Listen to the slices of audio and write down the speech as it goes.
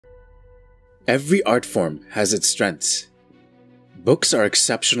Every art form has its strengths. Books are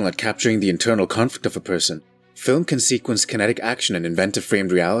exceptional at capturing the internal conflict of a person. Film can sequence kinetic action and inventive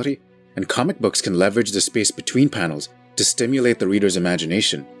framed reality, and comic books can leverage the space between panels to stimulate the reader's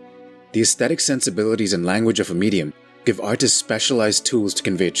imagination. The aesthetic sensibilities and language of a medium give artists specialized tools to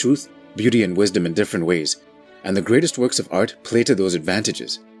convey truth, beauty, and wisdom in different ways, and the greatest works of art play to those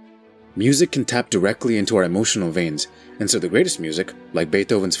advantages. Music can tap directly into our emotional veins, and so the greatest music, like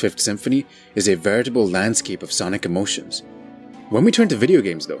Beethoven's Fifth Symphony, is a veritable landscape of sonic emotions. When we turn to video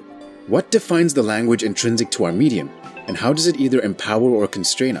games though, what defines the language intrinsic to our medium, and how does it either empower or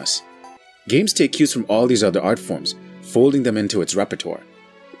constrain us? Games take cues from all these other art forms, folding them into its repertoire.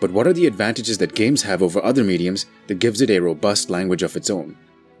 But what are the advantages that games have over other mediums that gives it a robust language of its own?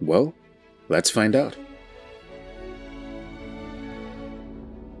 Well, let's find out.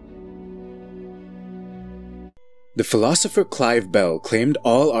 The philosopher Clive Bell claimed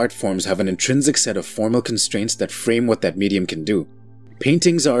all art forms have an intrinsic set of formal constraints that frame what that medium can do.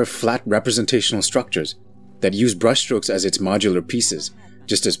 Paintings are flat representational structures that use brushstrokes as its modular pieces,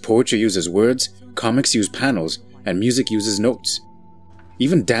 just as poetry uses words, comics use panels, and music uses notes.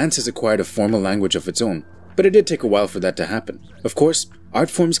 Even dance has acquired a formal language of its own, but it did take a while for that to happen. Of course, art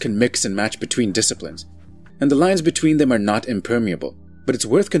forms can mix and match between disciplines, and the lines between them are not impermeable, but it's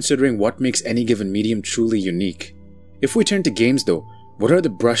worth considering what makes any given medium truly unique. If we turn to games though, what are the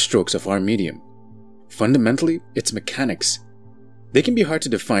brushstrokes of our medium? Fundamentally, it's mechanics. They can be hard to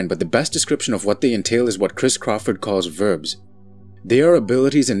define, but the best description of what they entail is what Chris Crawford calls verbs. They are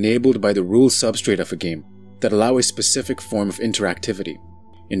abilities enabled by the rule substrate of a game that allow a specific form of interactivity.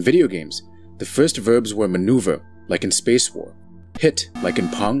 In video games, the first verbs were maneuver, like in Space War, hit, like in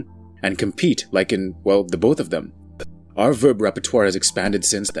Pong, and compete, like in, well, the both of them. Our verb repertoire has expanded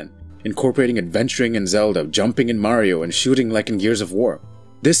since then, incorporating adventuring in Zelda, jumping in Mario, and shooting like in Gears of War.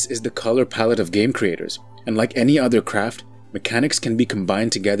 This is the color palette of game creators, and like any other craft, mechanics can be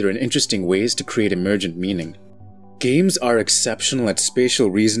combined together in interesting ways to create emergent meaning. Games are exceptional at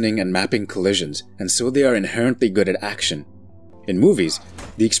spatial reasoning and mapping collisions, and so they are inherently good at action. In movies,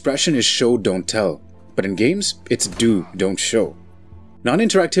 the expression is show, don't tell, but in games, it's do, don't show.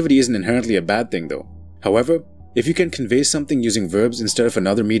 Non-interactivity isn't inherently a bad thing though. However, if you can convey something using verbs instead of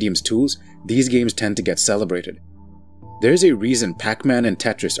another medium's tools, these games tend to get celebrated. There's a reason Pac-Man and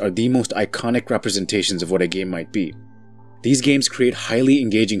Tetris are the most iconic representations of what a game might be. These games create highly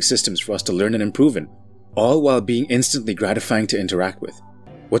engaging systems for us to learn and improve in, all while being instantly gratifying to interact with.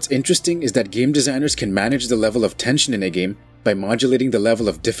 What's interesting is that game designers can manage the level of tension in a game by modulating the level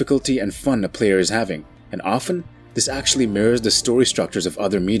of difficulty and fun a player is having, and often, this actually mirrors the story structures of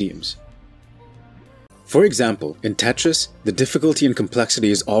other mediums. For example, in Tetris, the difficulty and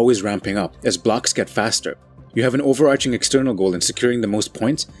complexity is always ramping up as blocks get faster. You have an overarching external goal in securing the most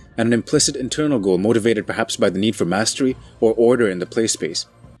points, and an implicit internal goal motivated perhaps by the need for mastery or order in the play space.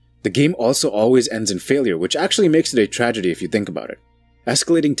 The game also always ends in failure, which actually makes it a tragedy if you think about it.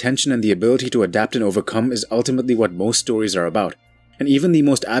 Escalating tension and the ability to adapt and overcome is ultimately what most stories are about, and even the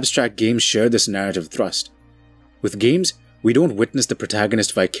most abstract games share this narrative thrust. With games, we don't witness the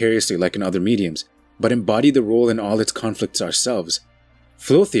protagonist vicariously like in other mediums, but embody the role in all its conflicts ourselves.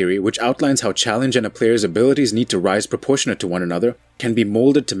 Flow theory, which outlines how challenge and a player's abilities need to rise proportionate to one another, can be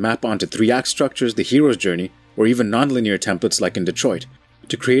molded to map onto 3-act structures, the hero's journey, or even nonlinear templates like in Detroit,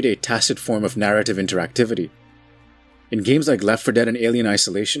 to create a tacit form of narrative interactivity. In games like Left 4 Dead and Alien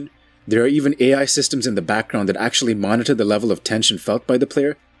Isolation, there are even AI systems in the background that actually monitor the level of tension felt by the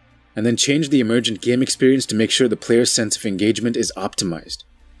player, and then change the emergent game experience to make sure the player's sense of engagement is optimized.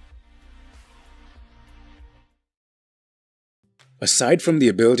 Aside from the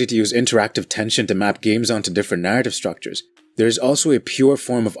ability to use interactive tension to map games onto different narrative structures, there is also a pure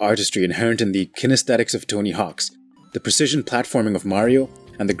form of artistry inherent in the kinesthetics of Tony Hawk's, the precision platforming of Mario,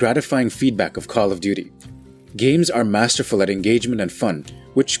 and the gratifying feedback of Call of Duty. Games are masterful at engagement and fun,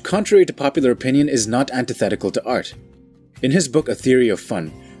 which, contrary to popular opinion, is not antithetical to art. In his book A Theory of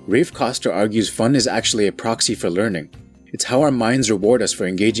Fun, Raph Koster argues fun is actually a proxy for learning. It's how our minds reward us for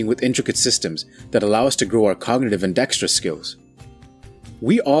engaging with intricate systems that allow us to grow our cognitive and dexterous skills.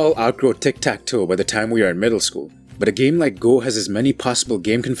 We all outgrow tic-tac-toe by the time we are in middle school, but a game like Go has as many possible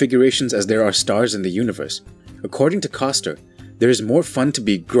game configurations as there are stars in the universe. According to Koster, there is more fun to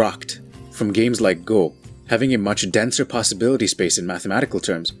be grokked from games like Go, having a much denser possibility space in mathematical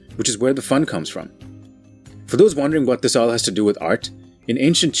terms, which is where the fun comes from. For those wondering what this all has to do with art, in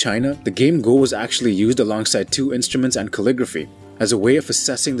ancient China, the game Go was actually used alongside 2 instruments and calligraphy as a way of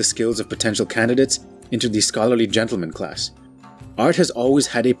assessing the skills of potential candidates into the scholarly gentleman class. Art has always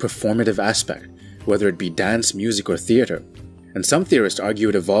had a performative aspect, whether it be dance, music, or theater. and some theorists argue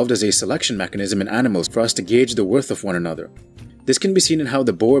it evolved as a selection mechanism in animals for us to gauge the worth of one another. This can be seen in how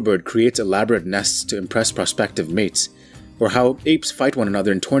the bowerbird creates elaborate nests to impress prospective mates, or how apes fight one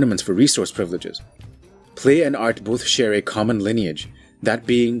another in tournaments for resource privileges. Play and art both share a common lineage, that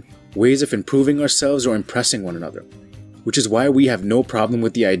being ways of improving ourselves or impressing one another, which is why we have no problem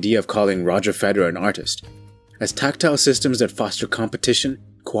with the idea of calling Roger Federer an artist. As tactile systems that foster competition,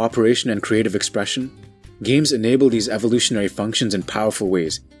 cooperation, and creative expression, games enable these evolutionary functions in powerful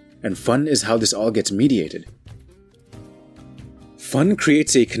ways, and fun is how this all gets mediated. Fun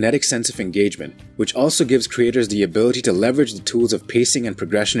creates a kinetic sense of engagement, which also gives creators the ability to leverage the tools of pacing and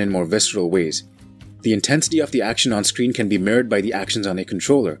progression in more visceral ways. The intensity of the action on screen can be mirrored by the actions on a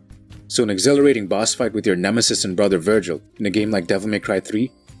controller, so an exhilarating boss fight with your nemesis and brother Virgil in a game like Devil May Cry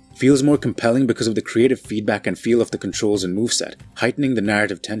 3 feels more compelling because of the creative feedback and feel of the controls and moveset, heightening the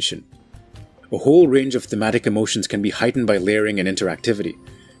narrative tension. A whole range of thematic emotions can be heightened by layering and interactivity,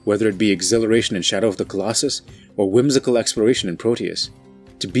 whether it be exhilaration in Shadow of the Colossus or whimsical exploration in Proteus.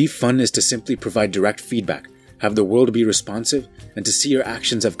 To be fun is to simply provide direct feedback, have the world be responsive, and to see your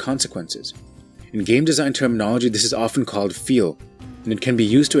actions have consequences. In game design terminology, this is often called feel, and it can be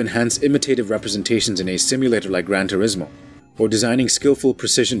used to enhance imitative representations in a simulator like Gran Turismo, or designing skillful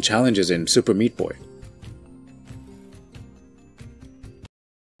precision challenges in Super Meat Boy.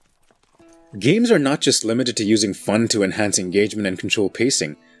 Games are not just limited to using fun to enhance engagement and control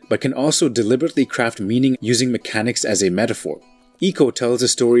pacing, but can also deliberately craft meaning using mechanics as a metaphor. Eco tells a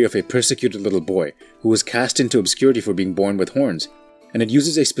story of a persecuted little boy who was cast into obscurity for being born with horns, and it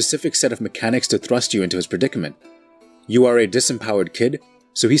uses a specific set of mechanics to thrust you into his predicament. You are a disempowered kid,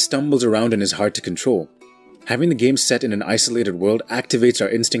 so he stumbles around and is hard to control. Having the game set in an isolated world activates our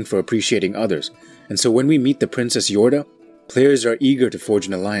instinct for appreciating others, and so when we meet the Princess Yorda, players are eager to forge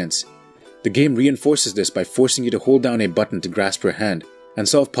an alliance. The game reinforces this by forcing you to hold down a button to grasp her hand, and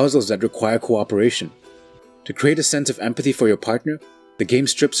solve puzzles that require cooperation. To create a sense of empathy for your partner, the game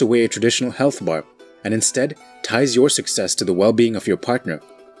strips away a traditional health bar, and instead ties your success to the well-being of your partner,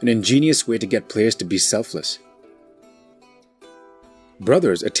 an ingenious way to get players to be selfless.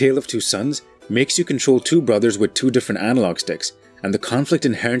 Brothers: A Tale of Two Sons makes you control two brothers with two different analog sticks, and the conflict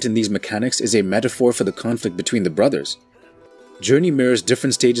inherent in these mechanics is a metaphor for the conflict between the brothers. Journey mirrors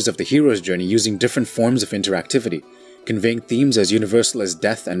different stages of the hero's journey using different forms of interactivity, conveying themes as universal as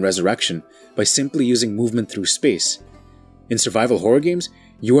death and resurrection by simply using movement through space. In survival horror games,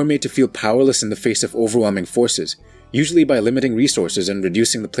 you are made to feel powerless in the face of overwhelming forces, usually by limiting resources and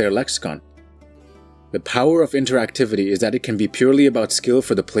reducing the player lexicon. The power of interactivity is that it can be purely about skill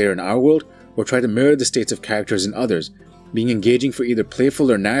for the player in our world, or try to mirror the states of characters in others, being engaging for either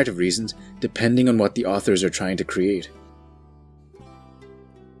playful or narrative reasons, depending on what the authors are trying to create.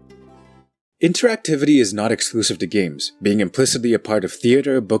 Interactivity is not exclusive to games, being implicitly a part of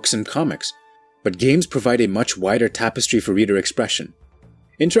theater, books, and comics, but games provide a much wider tapestry for reader expression.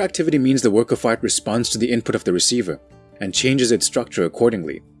 Interactivity means the work of art responds to the input of the receiver, and changes its structure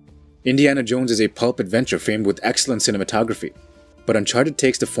accordingly. Indiana Jones is a pulp adventure framed with excellent cinematography, but Uncharted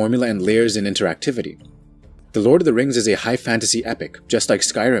takes the formula and layers in interactivity. The Lord of the Rings is a high fantasy epic, just like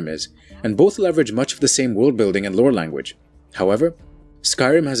Skyrim is, and both leverage much of the same world building and lore language. However,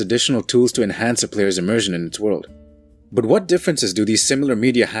 Skyrim has additional tools to enhance a player's immersion in its world. But what differences do these similar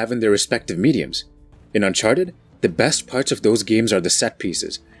media have in their respective mediums? In Uncharted, the best parts of those games are the set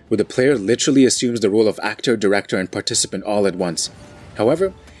pieces, where the player literally assumes the role of actor, director, and participant all at once.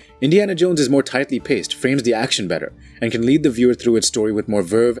 However, Indiana Jones is more tightly paced, frames the action better, and can lead the viewer through its story with more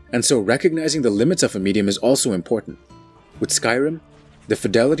verve, and so recognizing the limits of a medium is also important. With Skyrim, the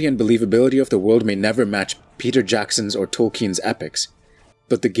fidelity and believability of the world may never match Peter Jackson's or Tolkien's epics,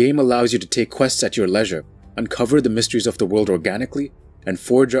 but the game allows you to take quests at your leisure, uncover the mysteries of the world organically, and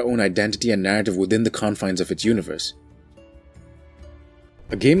forge our own identity and narrative within the confines of its universe.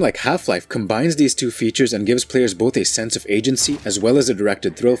 A game like Half-Life combines these two features and gives players both a sense of agency as well as a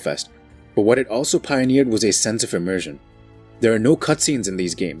directed thrill fest, but what it also pioneered was a sense of immersion. There are no cutscenes in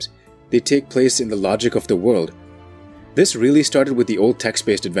these games, they take place in the logic of the world. This really started with the old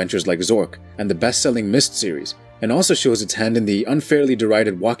text-based adventures like Zork and the best-selling Myst series, and also shows its hand in the unfairly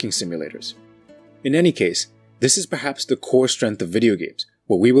derided walking simulators. In any case, this is perhaps the core strength of video games,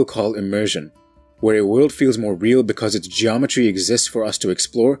 what we will call immersion, where a world feels more real because its geometry exists for us to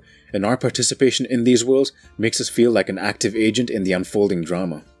explore, and our participation in these worlds makes us feel like an active agent in the unfolding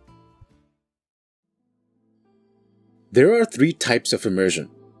drama. There are three types of immersion.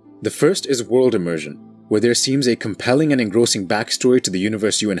 The first is world immersion, where there seems a compelling and engrossing backstory to the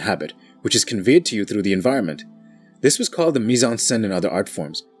universe you inhabit, which is conveyed to you through the environment. This was called the mise en scène in other art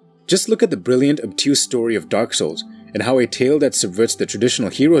forms. Just look at the brilliant, obtuse story of Dark Souls, and how a tale that subverts the traditional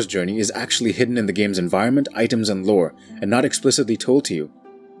hero's journey is actually hidden in the game's environment, items, and lore, and not explicitly told to you.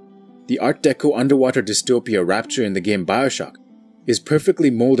 The Art Deco underwater dystopia Rapture in the game Bioshock is perfectly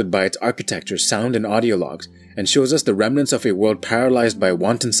molded by its architecture, sound, and audio logs, and shows us the remnants of a world paralyzed by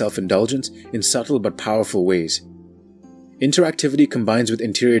wanton self-indulgence in subtle but powerful ways. Interactivity combines with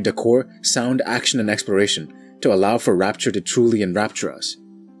interior decor, sound, action, and exploration to allow for Rapture to truly enrapture us.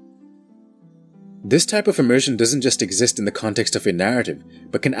 This type of immersion doesn't just exist in the context of a narrative,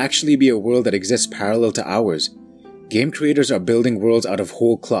 but can actually be a world that exists parallel to ours. Game creators are building worlds out of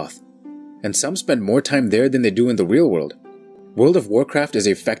whole cloth, and some spend more time there than they do in the real world. World of Warcraft is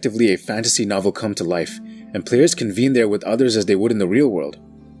effectively a fantasy novel come to life, and players convene there with others as they would in the real world.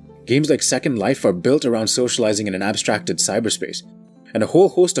 Games like Second Life are built around socializing in an abstracted cyberspace, and a whole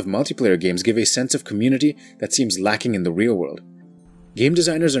host of multiplayer games give a sense of community that seems lacking in the real world. Game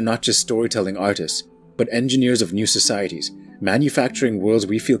designers are not just storytelling artists, but engineers of new societies, manufacturing worlds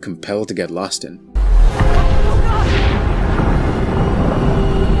we feel compelled to get lost in.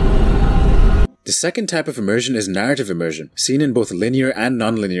 The second type of immersion is narrative immersion, seen in both linear and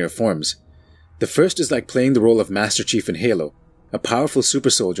non-linear forms. The first is like playing the role of Master Chief in Halo, a powerful super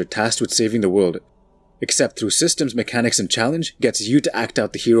soldier tasked with saving the world, except through systems, mechanics, and challenge, gets you to act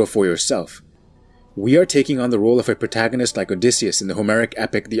out the hero for yourself. We are taking on the role of a protagonist like Odysseus in the Homeric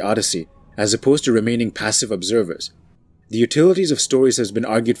epic The Odyssey, as opposed to remaining passive observers. The utilities of stories has been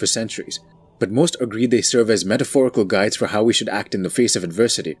argued for centuries, but most agree they serve as metaphorical guides for how we should act in the face of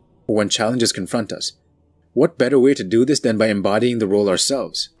adversity, or when challenges confront us. What better way to do this than by embodying the role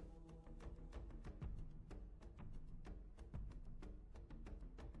ourselves?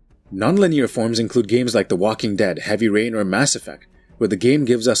 Non-linear forms include games like The Walking Dead, Heavy Rain, or Mass Effect, where the game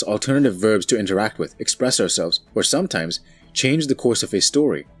gives us alternative verbs to interact with, express ourselves, or sometimes change the course of a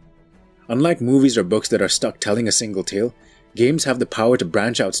story. Unlike movies or books that are stuck telling a single tale, games have the power to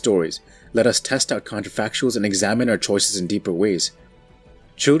branch out stories, let us test out counterfactuals, and examine our choices in deeper ways.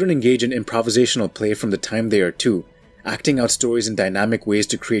 Children engage in improvisational play from the time they are 2, acting out stories in dynamic ways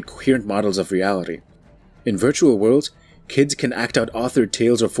to create coherent models of reality. In virtual worlds, kids can act out authored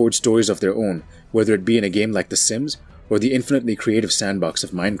tales or forge stories of their own, whether it be in a game like The Sims or the infinitely creative sandbox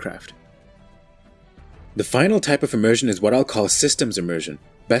of Minecraft. The final type of immersion is what I'll call systems immersion,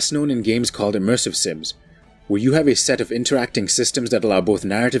 best known in games called immersive sims, where you have a set of interacting systems that allow both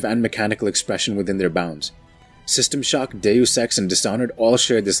narrative and mechanical expression within their bounds. System Shock, Deus Ex, and Dishonored all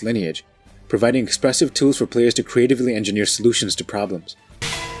share this lineage, providing expressive tools for players to creatively engineer solutions to problems.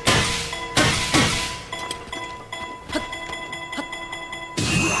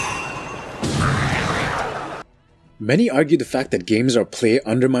 Many argue the fact that games are play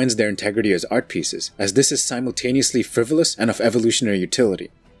undermines their integrity as art pieces, as this is simultaneously frivolous and of evolutionary utility.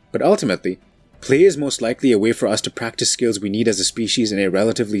 But ultimately, play is most likely a way for us to practice skills we need as a species in a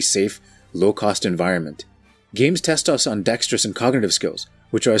relatively safe, low-cost environment. Games test us on dexterous and cognitive skills,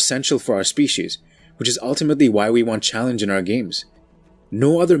 which are essential for our species, which is ultimately why we want challenge in our games.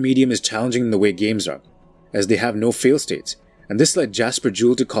 No other medium is challenging in the way games are, as they have no fail states, and this led Jesper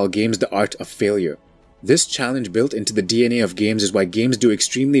Juul to call games the art of failure. This challenge built into the DNA of games is why games do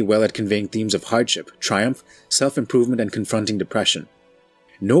extremely well at conveying themes of hardship, triumph, self-improvement, and confronting depression.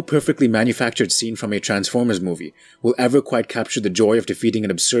 No perfectly manufactured scene from a Transformers movie will ever quite capture the joy of defeating an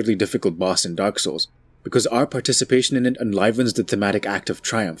absurdly difficult boss in Dark Souls, because our participation in it enlivens the thematic act of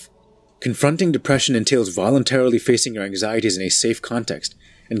triumph. Confronting depression entails voluntarily facing your anxieties in a safe context,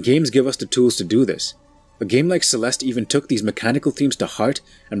 and games give us the tools to do this. A game like Celeste even took these mechanical themes to heart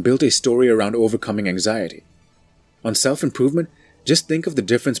and built a story around overcoming anxiety. On self-improvement, just think of the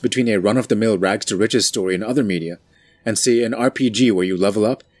difference between a run-of-the-mill rags-to-riches story in other media, and say an RPG where you level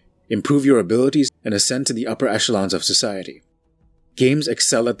up, improve your abilities, and ascend to the upper echelons of society. Games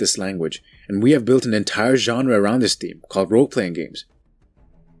excel at this language, and we have built an entire genre around this theme, called role-playing games.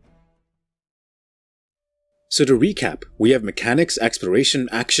 So to recap, we have mechanics, exploration,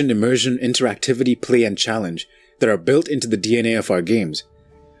 action, immersion, interactivity, play, and challenge that are built into the DNA of our games.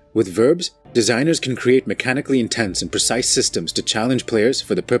 With verbs, designers can create mechanically intense and precise systems to challenge players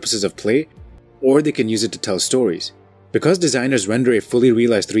for the purposes of play, or they can use it to tell stories. Because designers render a fully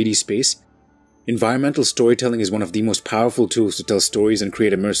realized 3D space, environmental storytelling is one of the most powerful tools to tell stories and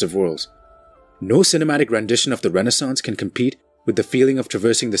create immersive worlds. No cinematic rendition of the Renaissance can compete with the feeling of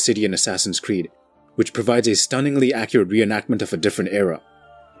traversing the city in Assassin's Creed, which provides a stunningly accurate reenactment of a different era.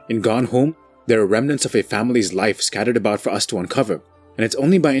 In Gone Home, there are remnants of a family's life scattered about for us to uncover, and it's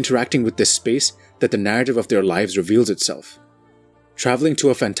only by interacting with this space that the narrative of their lives reveals itself. Traveling to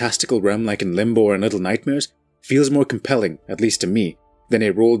a fantastical realm like in Limbo or in Little Nightmares feels more compelling, at least to me, than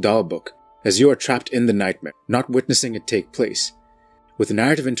a Roald Dahl book, as you are trapped in the nightmare, not witnessing it take place. With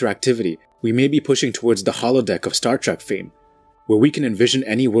narrative interactivity, we may be pushing towards the holodeck of Star Trek fame, where we can envision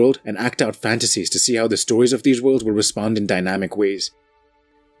any world and act out fantasies to see how the stories of these worlds will respond in dynamic ways.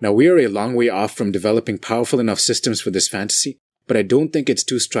 Now, we are a long way off from developing powerful enough systems for this fantasy, but I don't think it's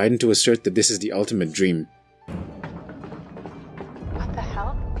too strident to assert that this is the ultimate dream. What the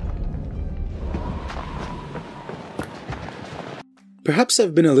hell? Perhaps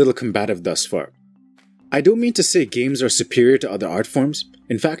I've been a little combative thus far. I don't mean to say games are superior to other art forms.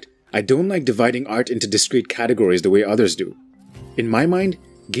 In fact, I don't like dividing art into discrete categories the way others do. In my mind,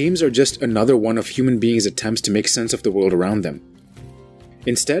 games are just another one of human beings' attempts to make sense of the world around them.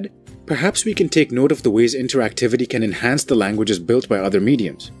 Instead, perhaps we can take note of the ways interactivity can enhance the languages built by other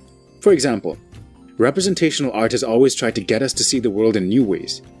mediums. For example, representational art has always tried to get us to see the world in new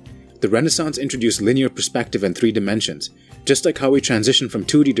ways. The Renaissance introduced linear perspective and 3 dimensions, just like how we transitioned from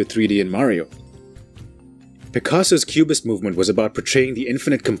 2D to 3D in Mario. Picasso's Cubist movement was about portraying the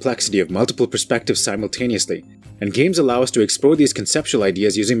infinite complexity of multiple perspectives simultaneously, and games allow us to explore these conceptual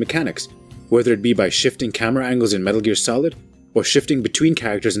ideas using mechanics, whether it be by shifting camera angles in Metal Gear Solid, or shifting between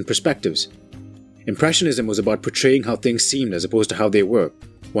characters and perspectives. Impressionism was about portraying how things seemed as opposed to how they were,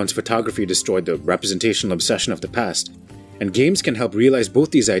 once photography destroyed the representational obsession of the past, and games can help realize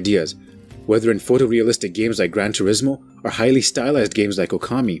both these ideas, whether in photorealistic games like Gran Turismo or highly stylized games like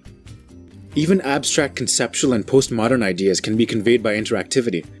Okami. Even abstract conceptual and postmodern ideas can be conveyed by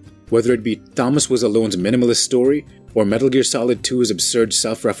interactivity, whether it be Thomas Was Alone's minimalist story or Metal Gear Solid 2's absurd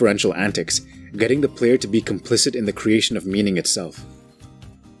self-referential antics, getting the player to be complicit in the creation of meaning itself.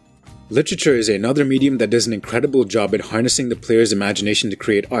 Literature is another medium that does an incredible job at harnessing the player's imagination to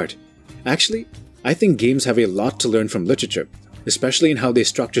create art. Actually, I think games have a lot to learn from literature, especially in how they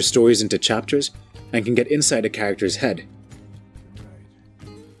structure stories into chapters and can get inside a character's head.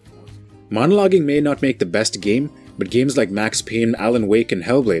 Monologuing may not make the best game, but games like Max Payne, Alan Wake, and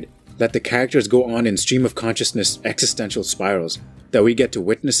Hellblade let the characters go on in stream of consciousness existential spirals that we get to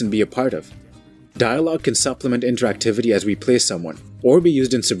witness and be a part of. Dialogue can supplement interactivity as we play someone, or be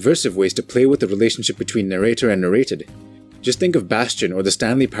used in subversive ways to play with the relationship between narrator and narrated. Just think of Bastion or the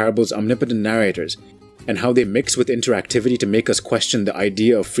Stanley Parable's omnipotent narrators, and how they mix with interactivity to make us question the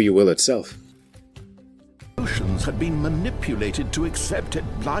idea of free will itself. Emotions had been manipulated to accept it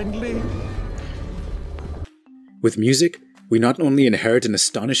blindly. With music, we not only inherit an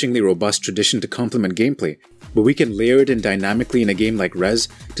astonishingly robust tradition to complement gameplay, but we can layer it in dynamically in a game like Rez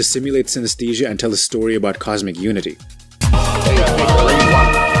to simulate synesthesia and tell a story about cosmic unity.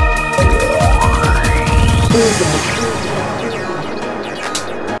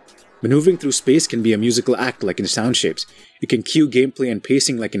 Maneuvering through space can be a musical act like in Sound Shapes. It can cue gameplay and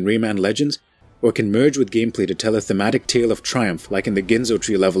pacing like in Rayman Legends, or can merge with gameplay to tell a thematic tale of triumph like in the Ginzo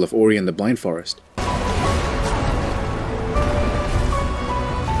Tree level of Ori and the Blind Forest.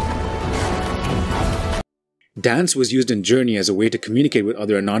 Dance was used in Journey as a way to communicate with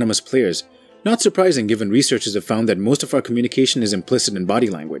other anonymous players, not surprising given researchers have found that most of our communication is implicit in body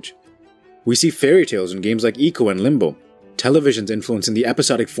language. We see fairy tales in games like Ico and Limbo, television's influence in the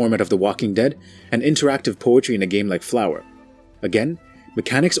episodic format of The Walking Dead, and interactive poetry in a game like Flower. Again,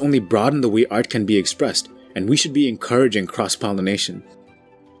 mechanics only broaden the way art can be expressed, and we should be encouraging cross-pollination.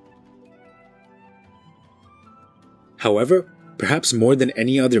 However, perhaps more than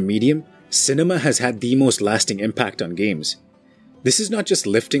any other medium, cinema has had the most lasting impact on games. This is not just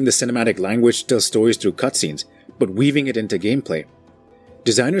lifting the cinematic language to tell stories through cutscenes, but weaving it into gameplay.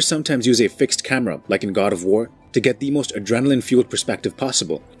 Designers sometimes use a fixed camera, like in God of War, to get the most adrenaline-fueled perspective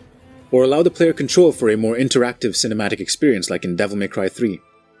possible, or allow the player control for a more interactive cinematic experience like in Devil May Cry 3.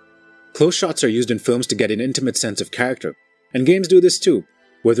 Close shots are used in films to get an intimate sense of character, and games do this too,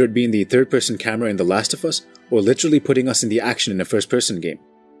 whether it be in the third-person camera in The Last of Us, or literally putting us in the action in a first-person game.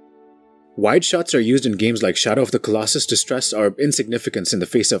 Wide shots are used in games like Shadow of the Colossus to stress our insignificance in the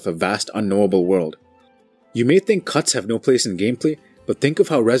face of a vast, unknowable world. You may think cuts have no place in gameplay, but think of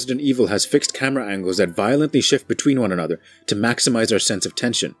how Resident Evil has fixed camera angles that violently shift between one another to maximize our sense of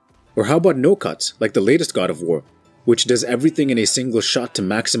tension. Or how about no cuts, like the latest God of War, which does everything in a single shot to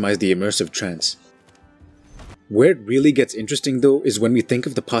maximize the immersive trance. Where it really gets interesting though is when we think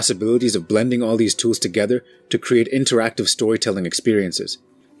of the possibilities of blending all these tools together to create interactive storytelling experiences.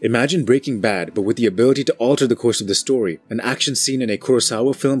 Imagine Breaking Bad, but with the ability to alter the course of the story, an action scene in a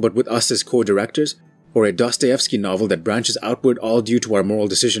Kurosawa film but with us as co-directors, or a Dostoevsky novel that branches outward all due to our moral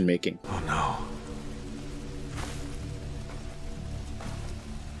decision-making. Oh no.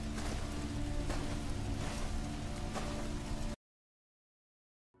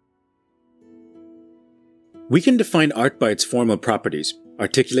 We can define art by its formal properties.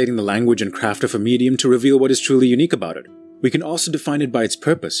 articulating the language and craft of a medium to reveal what is truly unique about it. We can also define it by its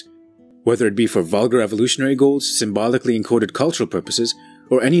purpose, whether it be for vulgar evolutionary goals, symbolically encoded cultural purposes,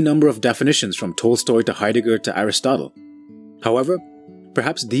 or any number of definitions from Tolstoy to Heidegger to Aristotle. However,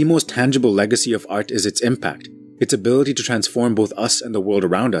 perhaps the most tangible legacy of art is its impact, its ability to transform both us and the world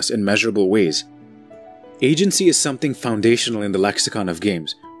around us in measurable ways. Agency is something foundational in the lexicon of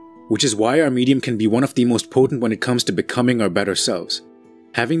games, which is why our medium can be one of the most potent when it comes to becoming our better selves.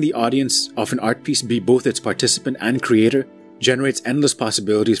 Having the audience of an art piece be both its participant and creator generates endless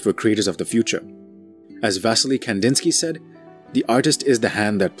possibilities for creators of the future. As Vasily Kandinsky said, the artist is the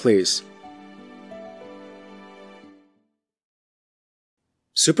hand that plays.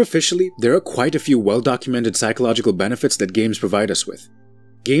 Superficially, there are quite a few well-documented psychological benefits that games provide us with.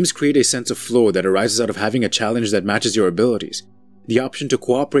 Games create a sense of flow that arises out of having a challenge that matches your abilities, the option to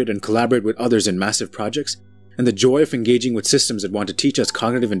cooperate and collaborate with others in massive projects, and the joy of engaging with systems that want to teach us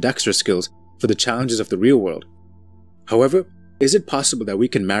cognitive and dexterous skills for the challenges of the real world. However, is it possible that we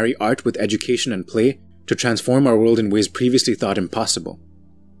can marry art with education and play to transform our world in ways previously thought impossible?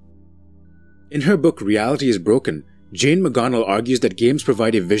 In her book Reality is Broken, Jane Mcgonigall argues that games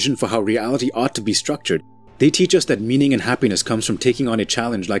provide a vision for how reality ought to be structured. They teach us that meaning and happiness comes from taking on a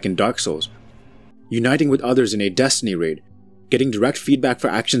challenge like in Dark Souls, uniting with others in a Destiny raid, getting direct feedback for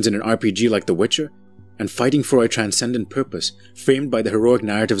actions in an RPG like The Witcher, and fighting for a transcendent purpose framed by the heroic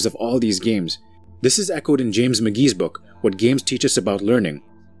narratives of all these games. This is echoed in James McGee's book, What Games Teach Us About Learning,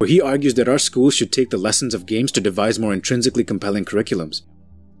 where he argues that our schools should take the lessons of games to devise more intrinsically compelling curriculums.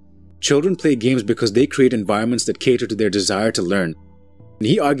 Children play games because they create environments that cater to their desire to learn, and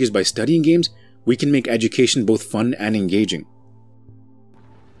he argues by studying games, we can make education both fun and engaging.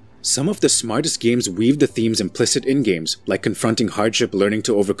 Some of the smartest games weave the themes implicit in games, like confronting hardship, learning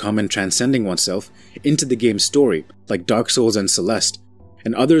to overcome, and transcending oneself, into the game's story, like Dark Souls and Celeste,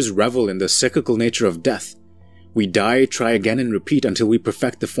 and others revel in the cyclical nature of death. We die, try again, and repeat until we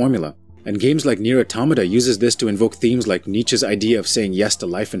perfect the formula. And games like Nier Automata uses this to invoke themes like Nietzsche's idea of saying yes to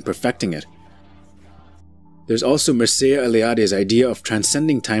life and perfecting it. There's also Mircea Eliade's idea of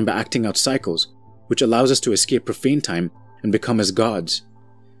transcending time by acting out cycles, which allows us to escape profane time and become as gods.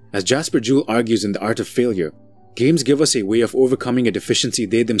 As Jesper Juul argues in The Art of Failure, games give us a way of overcoming a deficiency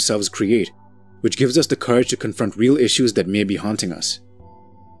they themselves create, which gives us the courage to confront real issues that may be haunting us.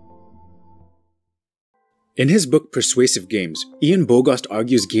 In his book Persuasive Games, Ian Bogost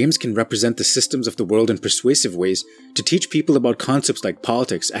argues games can represent the systems of the world in persuasive ways to teach people about concepts like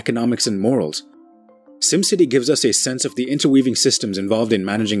politics, economics, and morals. SimCity gives us a sense of the interweaving systems involved in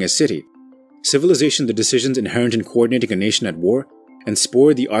managing a city, Civilization the decisions inherent in coordinating a nation at war, and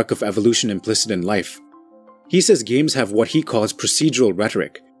Spore the arc of evolution implicit in life. He says games have what he calls procedural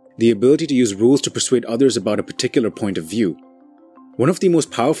rhetoric, the ability to use rules to persuade others about a particular point of view. One of the most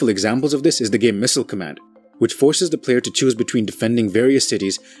powerful examples of this is the game Missile Command, which forces the player to choose between defending various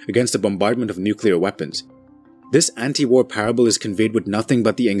cities against a bombardment of nuclear weapons. This anti-war parable is conveyed with nothing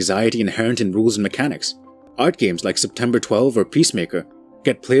but the anxiety inherent in rules and mechanics. Art games like September 12 or Peacemaker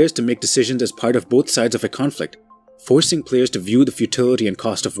get players to make decisions as part of both sides of a conflict, forcing players to view the futility and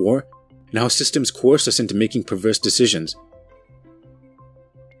cost of war, and how systems coerce us into making perverse decisions.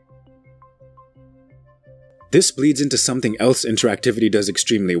 This bleeds into something else interactivity does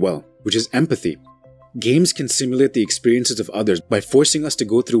extremely well, which is empathy. Games can simulate the experiences of others by forcing us to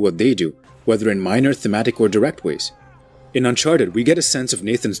go through what they do, whether in minor, thematic, or direct ways. In Uncharted, we get a sense of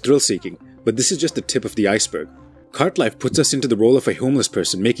Nathan's thrill-seeking, but this is just the tip of the iceberg. Cart Life puts us into the role of a homeless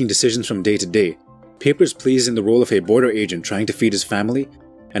person making decisions from day to day, Papers, Please in the role of a border agent trying to feed his family,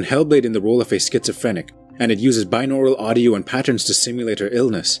 and Hellblade in the role of a schizophrenic, and it uses binaural audio and patterns to simulate her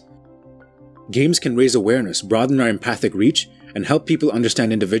illness. Games can raise awareness, broaden our empathic reach, and help people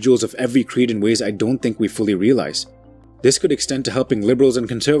understand individuals of every creed in ways I don't think we fully realize. This could extend to helping liberals and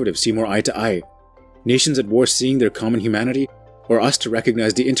conservatives see more eye to eye, nations at war seeing their common humanity, or us to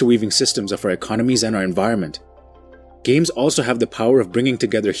recognize the interweaving systems of our economies and our environment. Games also have the power of bringing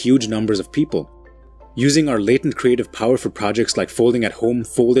together huge numbers of people. Using our latent creative power for projects like Folding at Home,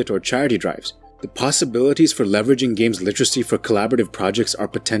 Fold It, or charity drives, the possibilities for leveraging games literacy for collaborative projects are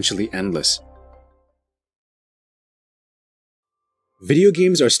potentially endless. Video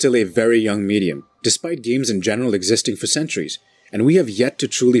games are still a very young medium, despite games in general existing for centuries, and we have yet to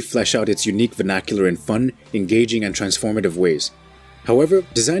truly flesh out its unique vernacular in fun, engaging, and transformative ways. However,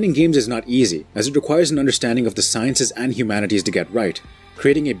 designing games is not easy, as it requires an understanding of the sciences and humanities to get right,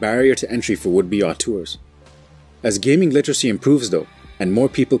 creating a barrier to entry for would-be auteurs. As gaming literacy improves though, and more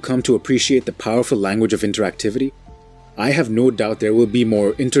people come to appreciate the powerful language of interactivity, I have no doubt there will be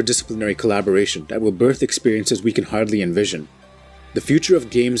more interdisciplinary collaboration that will birth experiences we can hardly envision. The future of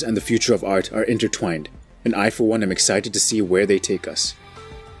games and the future of art are intertwined, and I for one am excited to see where they take us.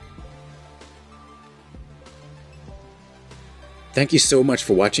 Thank you so much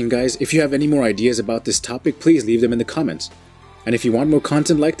for watching, guys. If you have any more ideas about this topic, please leave them in the comments. And if you want more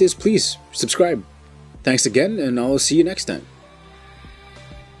content like this, please subscribe. Thanks again, and I'll see you next time.